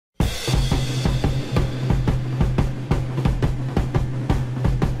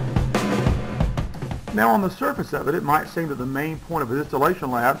Now on the surface of it, it might seem that the main point of a distillation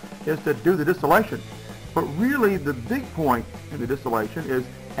lab is to do the distillation. But really the big point in the distillation is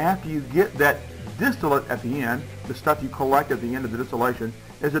after you get that distillate at the end, the stuff you collect at the end of the distillation,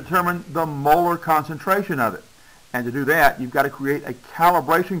 is determine the molar concentration of it. And to do that, you've got to create a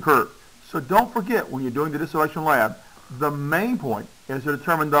calibration curve. So don't forget, when you're doing the distillation lab, the main point is to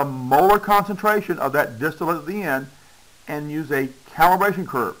determine the molar concentration of that distillate at the end and use a calibration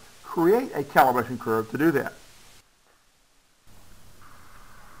curve. Create a calibration curve to do that.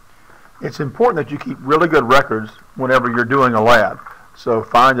 It's important that you keep really good records whenever you're doing a lab. So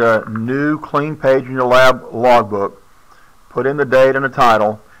find a new clean page in your lab logbook, put in the date and the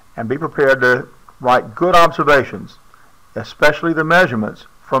title, and be prepared to write good observations, especially the measurements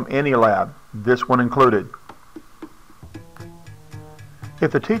from any lab, this one included.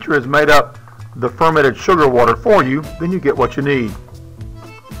 If the teacher has made up the fermented sugar water for you, then you get what you need.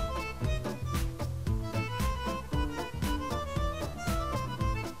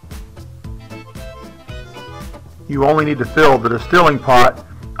 You only need to fill the distilling pot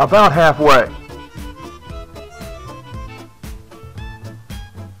about halfway.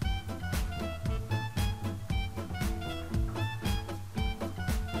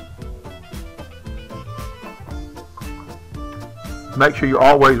 Make sure you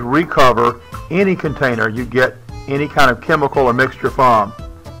always recover any container you get any kind of chemical or mixture from.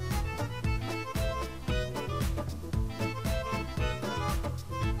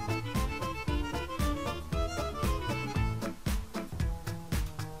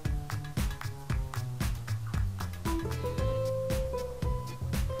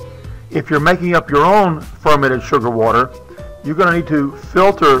 If you're making up your own fermented sugar water, you're going to need to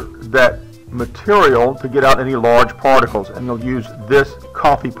filter that material to get out any large particles, and you'll use this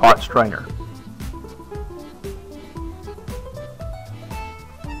coffee pot strainer.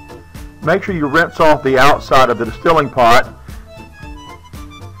 Make sure you rinse off the outside of the distilling pot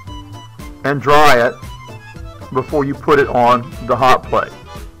and dry it before you put it on the hot plate.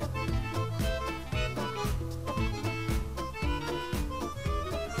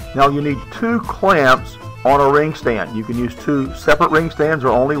 Now you need 2 clamps on a ring stand. You can use 2 separate ring stands or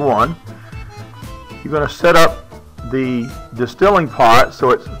only one. You're going to set up the distilling pot so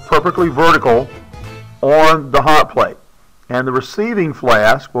it's perfectly vertical on the hot plate. And the receiving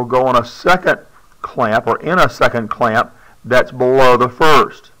flask will go on a second clamp, or in a second clamp, that's below the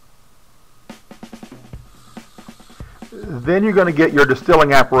first. Then you're going to get your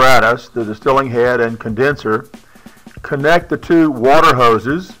distilling apparatus, the distilling head and condenser. Connect the 2 water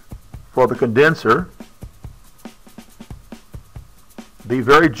hoses for the condenser. Be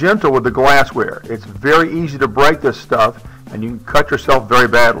very gentle with the glassware. It's very easy to break this stuff, and you can cut yourself very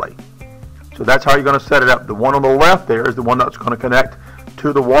badly. So that's how you're going to set it up. The one on the left there is the one that's going to connect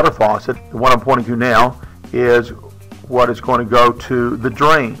to the water faucet. The one I'm pointing to now is what is going to go to the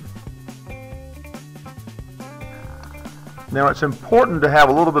drain. Now it's important to have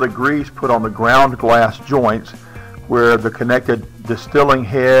a little bit of grease put on the ground glass joints where the connected distilling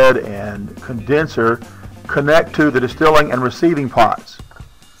head and condenser connect to the distilling and receiving pots.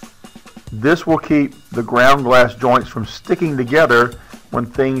 This will keep the ground glass joints from sticking together when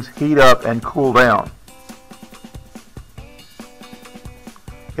things heat up and cool down.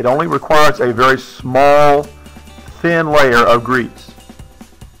 It only requires a very small, thin layer of grease.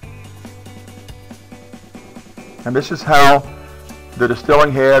 And this is how the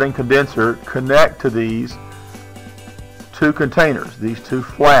distilling head and condenser connect to these 2 containers, these 2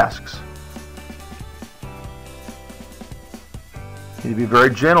 flasks. You need to be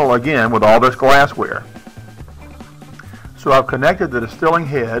very gentle again with all this glassware. So I've connected the distilling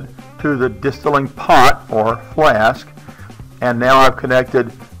head to the distilling pot or flask, and now I've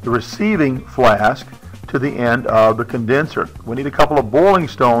connected the receiving flask to the end of the condenser. We need a couple of boiling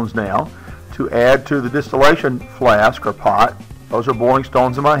stones now to add to the distillation flask or pot. Those are boiling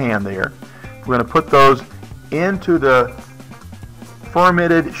stones in my hand there. We're going to put those into the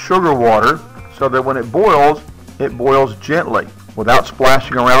fermented sugar water so that when it boils gently without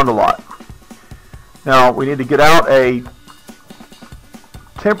splashing around a lot. Now we need to get out a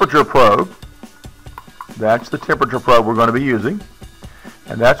temperature probe. That's the temperature probe we're going to be using,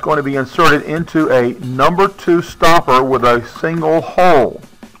 and that's going to be inserted into a number 2 stopper with a single hole.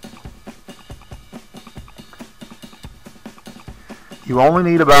 You only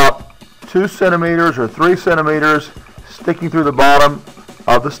need about 2 centimeters or 3 centimeters sticking through the bottom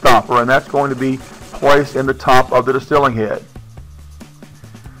of the stopper, and that's going to be placed in the top of the distilling head.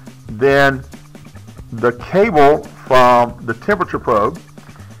 Then the cable from the temperature probe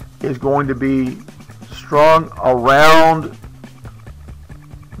is going to be strung around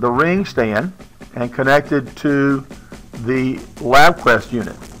the ring stand, and connected to the LabQuest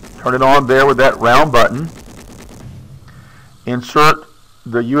unit. Turn it on there with that round button. Insert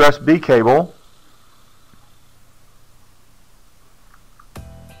the USB cable.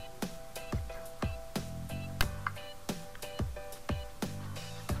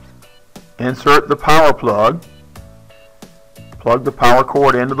 Insert the power plug. Plug the power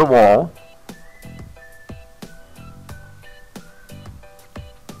cord into the wall.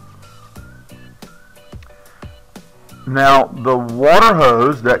 Now the water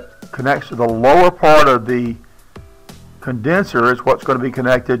hose that connects to the lower part of the condenser is what's going to be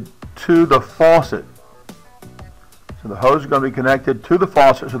connected to the faucet. So the hose is going to be connected to the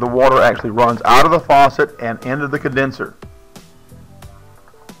faucet so the water actually runs out of the faucet and into the condenser.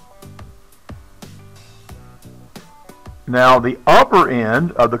 Now the upper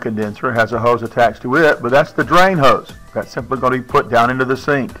end of the condenser has a hose attached to it, but that's the drain hose. That's simply going to be put down into the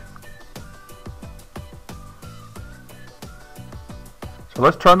sink. So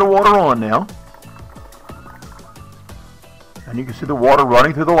let's turn the water on now. And you can see the water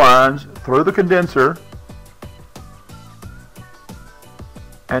running through the lines, through the condenser,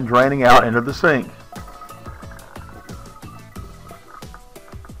 and draining out into the sink.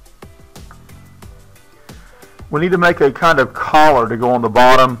 We need to make a kind of collar to go on the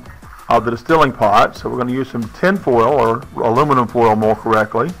bottom of the distilling pot, so we're going to use some tin foil, or aluminum foil more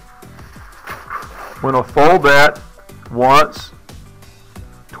correctly. We're going to fold that once,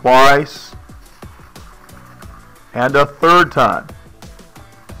 twice, and a third time.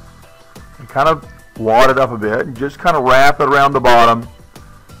 And kind of wad it up a bit and just kind of wrap it around the bottom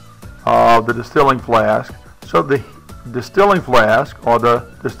of the distilling flask, so the distilling flask, or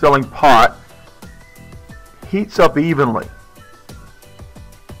the distilling pot, heats up evenly.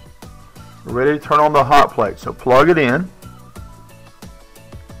 We're ready to turn on the hot plate, so plug it in,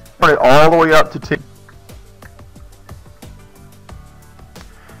 turn it all the way up to 10.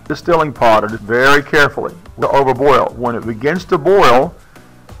 Distilling pot, just very carefully to overboil. When it begins to boil,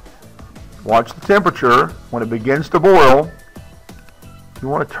 watch the temperature. When it begins to boil, you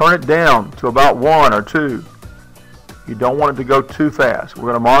want to turn it down to about 1 or 2. You don't want it to go too fast. We're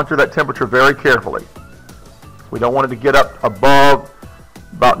going to monitor that temperature very carefully. We don't want it to get up above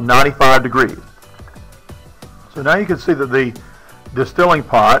about 95 degrees. So now you can see that the distilling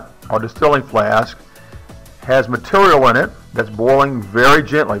pot, or distilling flask, has material in it that's boiling very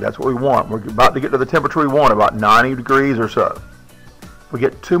gently. That's what we want. We're about to get to the temperature we want, about 90 degrees or so. If we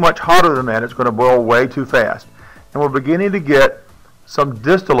get too much hotter than that, it's going to boil way too fast. And we're beginning to get some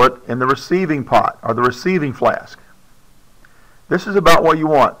distillate in the receiving pot, or the receiving flask. This is about what you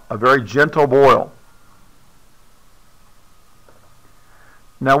want, a very gentle boil.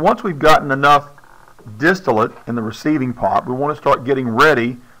 Now once we've gotten enough distillate in the receiving pot, we want to start getting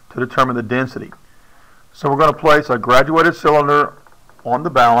ready to determine the density. So we're going to place a graduated cylinder on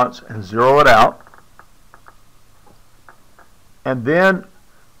the balance and zero it out. And then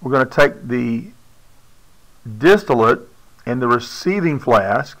we're going to take the distillate in the receiving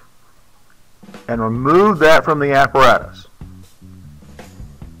flask and remove that from the apparatus.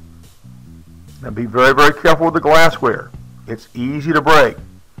 Now be very, very careful with the glassware. It's easy to break.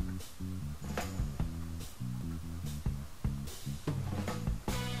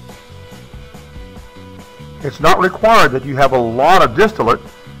 It's not required that you have a lot of distillate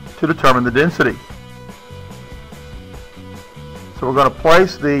to determine the density. So we're going to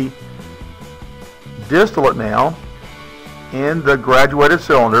place the distillate now in the graduated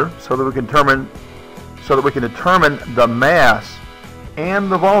cylinder so that we can determine the mass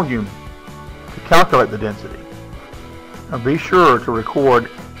and the volume to calculate the density. Now be sure to record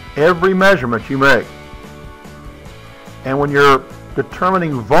every measurement you make. And when you're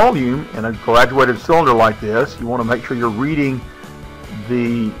determining volume in a graduated cylinder like this, you want to make sure you're reading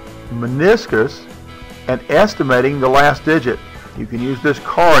the meniscus and estimating the last digit. You can use this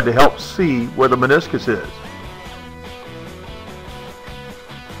card to help see where the meniscus is.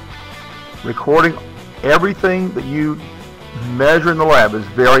 Recording everything that you measure in the lab is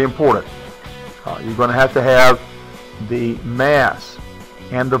very important. You're going to have the mass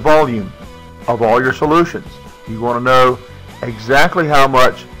and the volume of all your solutions. You want to know exactly how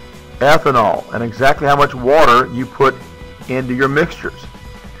much ethanol and exactly how much water you put into your mixtures,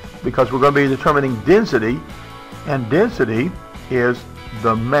 because we're going to be determining density, and density is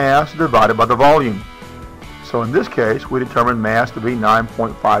the mass divided by the volume. So in this case, we determine mass to be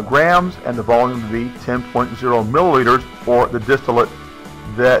 9.5 grams and the volume to be 10.0 milliliters for the distillate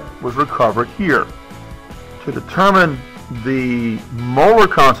that was recovered here. To determine the molar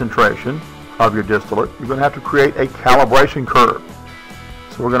concentration of your distillate, you're going to have to create a calibration curve.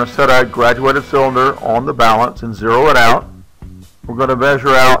 So we're going to set a graduated cylinder on the balance and zero it out. We're going to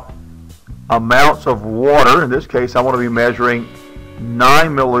measure out amounts of water. In this case, I want to be measuring 9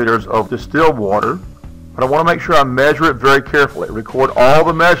 milliliters of distilled water, but I want to make sure I measure it very carefully. Record all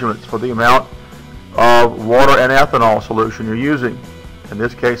the measurements for the amount of water and ethanol solution you're using. In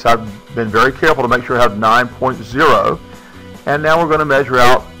this case, I've been very careful to make sure I have 9.0, and now we're going to measure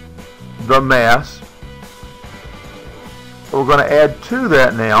out the mass. So we're going to add to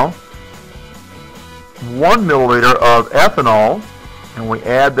that now 1 milliliter of ethanol, and we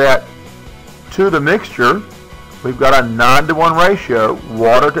add that to the mixture. We've got a 9-to-1 ratio,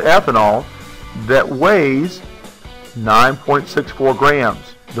 water to ethanol, that weighs 9.64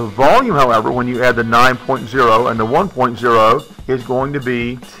 grams. The volume, however, when you add the 9.0 and the 1.0, is going to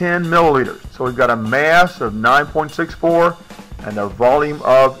be 10 milliliters. So we've got a mass of 9.64 and a volume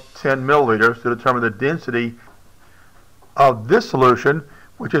of 10 milliliters to determine the density of this solution,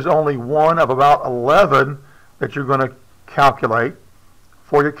 which is only one of about 11 that you're going to calculate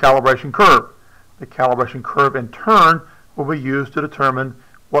for your calibration curve. The calibration curve, in turn, will be used to determine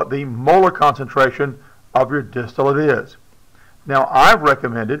what the molar concentration of your distillate is. Now, I've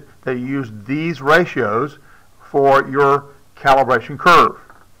recommended that you use these ratios for your calibration curve.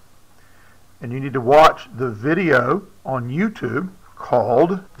 And you need to watch the video on YouTube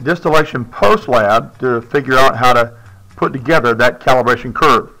called Distillation Lab to figure out how to put together that calibration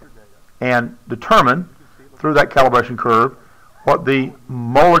curve and determine through that calibration curve what the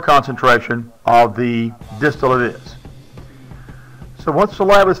molar concentration of the distillate is. So once the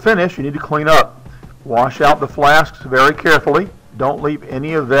lab is finished, you need to clean up. Wash out the flasks very carefully. Don't leave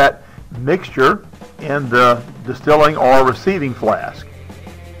any of that mixture in the distilling or receiving flask.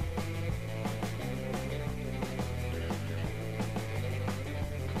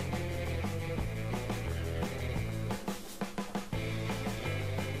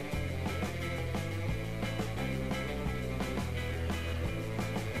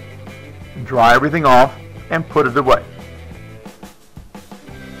 Dry everything off and put it away.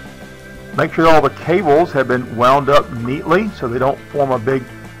 Make sure all the cables have been wound up neatly so they don't form a big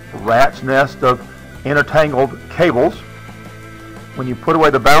rat's nest of intertangled cables. When you put away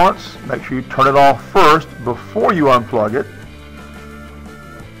the balance, make sure you turn it off first before you unplug it.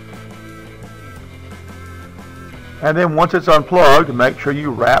 And then once it's unplugged, make sure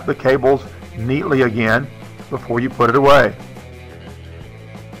you wrap the cables neatly again before you put it away.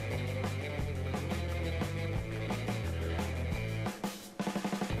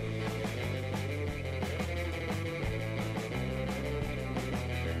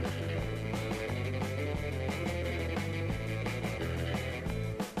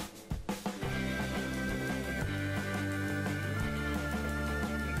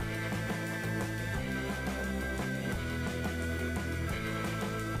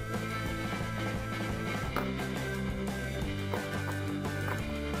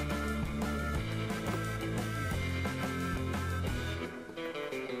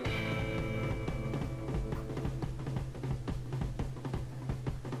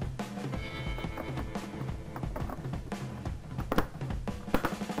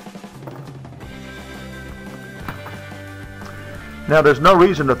 Now there's no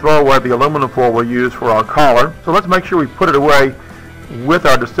reason to throw away the aluminum foil we use for our collar, so let's make sure we put it away with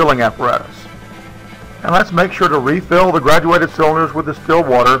our distilling apparatus. And let's make sure to refill the graduated cylinders with distilled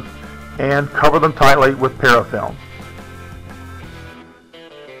water and cover them tightly with paraffin.